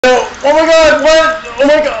no! Oh my god, what? Oh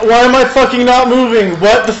my god, why am I fucking not moving?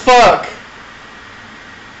 What the fuck?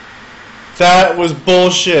 That was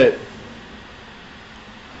bullshit.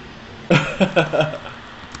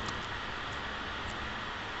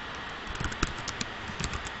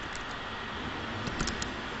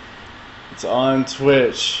 It's on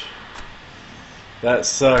Twitch. That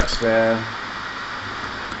sucks, man.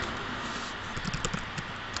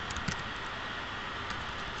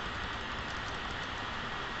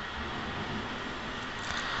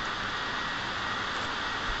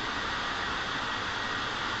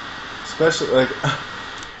 Especially, like,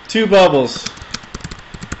 2 bubbles.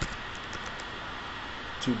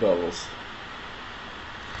 2 bubbles.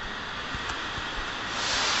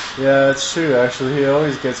 Yeah, it's true, actually. He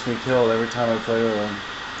always gets me killed every time I play with him.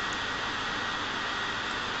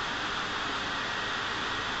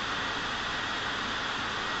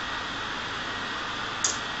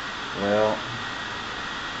 Well,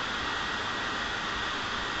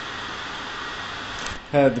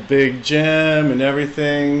 had the big gem and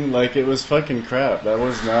everything. Like, it was fucking crap. That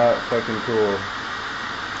was not fucking cool.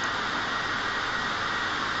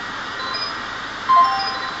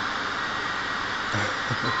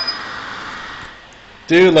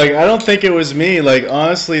 Dude, like, I don't think it was me. Like,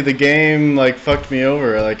 honestly, the game, like, fucked me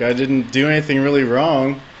over. Like, I didn't do anything really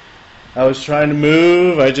wrong. I was trying to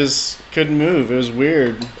move. I just couldn't move. It was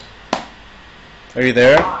weird. Are you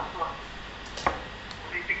there? Do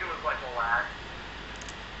you think it was like a lag?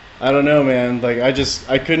 I don't know, man. Like, I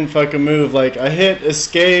couldn't fucking move. Like, I hit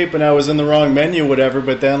escape and I was in the wrong menu, whatever,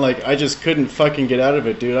 but then, like, I just couldn't fucking get out of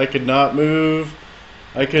it, dude. I could not move.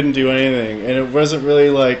 I couldn't do anything. And it wasn't really,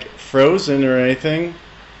 like, frozen or anything.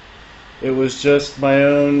 It was just my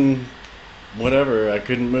own whatever. I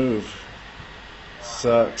couldn't move.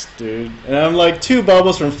 Sucks, dude. And I'm like 2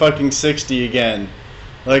 bubbles from fucking 60 again.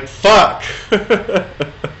 Like, fuck.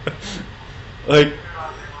 Like,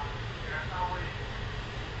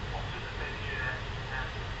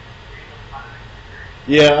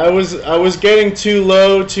 yeah, I was getting too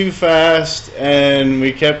low too fast, and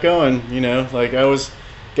we kept going, you know. Like, I was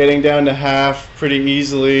getting down to half pretty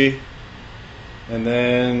easily, and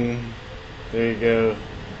then there you go.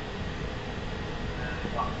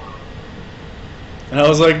 And I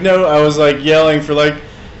was like, no, I was like yelling for like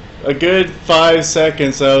a good 5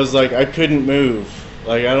 seconds. I was like, I couldn't move.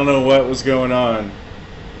 Like, I don't know what was going on.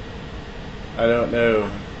 I don't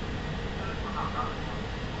know.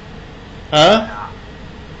 Huh?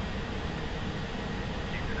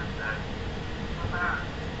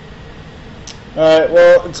 Alright,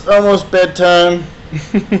 well, it's almost bedtime.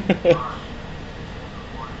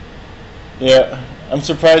 Yeah, I'm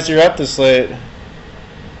surprised you're up this late.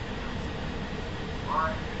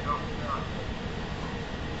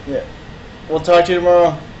 Yeah. We'll talk to you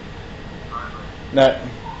tomorrow. Night.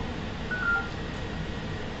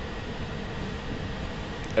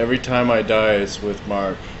 Every time I die, it's with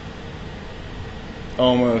Mark.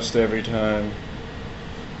 Almost every time.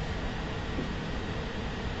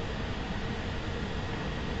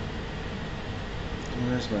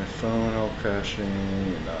 Where's my phone all crashing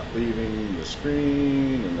and not leaving the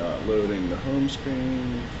screen and not loading the home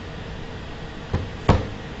screen?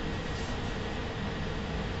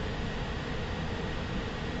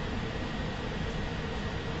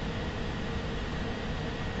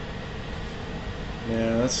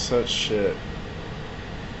 Yeah, that's such shit.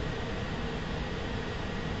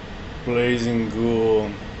 Blazing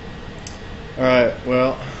Ghoul. Alright,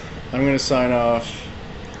 well, I'm gonna sign off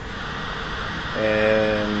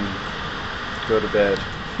and go to bed.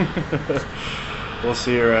 We'll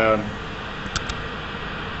see you around.